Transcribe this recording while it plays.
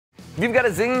If you've got a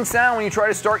zinging sound when you try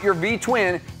to start your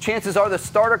V-twin, chances are the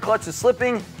starter clutch is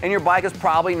slipping and your bike is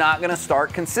probably not going to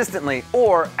start consistently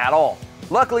or at all.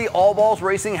 Luckily, All Balls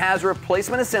Racing has a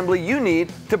replacement assembly you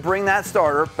need to bring that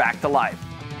starter back to life.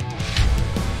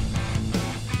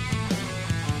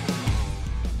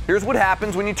 Here's what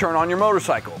happens when you turn on your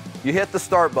motorcycle. You hit the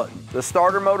start button, the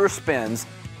starter motor spins,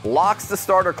 locks the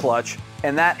starter clutch,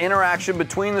 and that interaction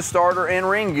between the starter and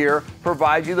ring gear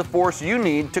provides you the force you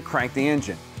need to crank the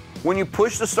engine. When you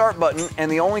push the start button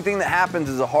and the only thing that happens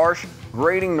is a harsh,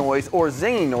 grating noise or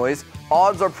zinging noise,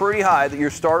 odds are pretty high that your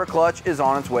starter clutch is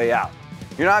on its way out.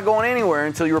 You're not going anywhere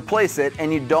until you replace it,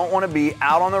 and you don't want to be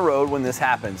out on the road when this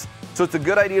happens. So it's a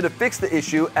good idea to fix the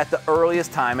issue at the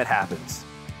earliest time it happens.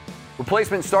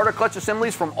 Replacement starter clutch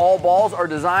assemblies from All Balls are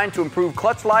designed to improve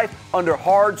clutch life under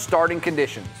hard starting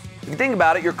conditions. If you think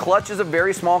about it, your clutch is a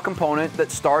very small component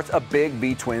that starts a big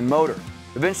V-twin motor.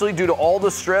 Eventually, due to all the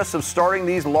stress of starting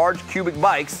these large cubic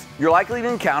bikes, you're likely to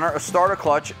encounter a starter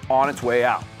clutch on its way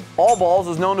out. All Balls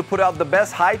is known to put out the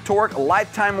best high-torque,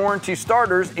 lifetime warranty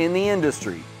starters in the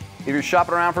industry. If you're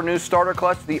shopping around for a new starter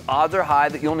clutch, the odds are high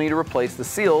that you'll need to replace the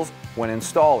seals when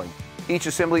installing. Each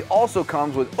assembly also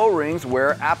comes with O-rings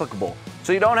where applicable,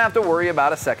 so you don't have to worry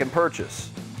about a second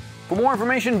purchase. For more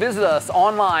information, visit us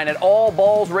online at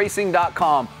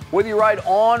allballsracing.com. Whether you ride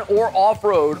on or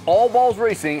off-road, All Balls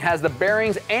Racing has the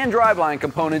bearings and driveline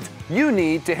components you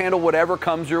need to handle whatever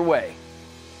comes your way.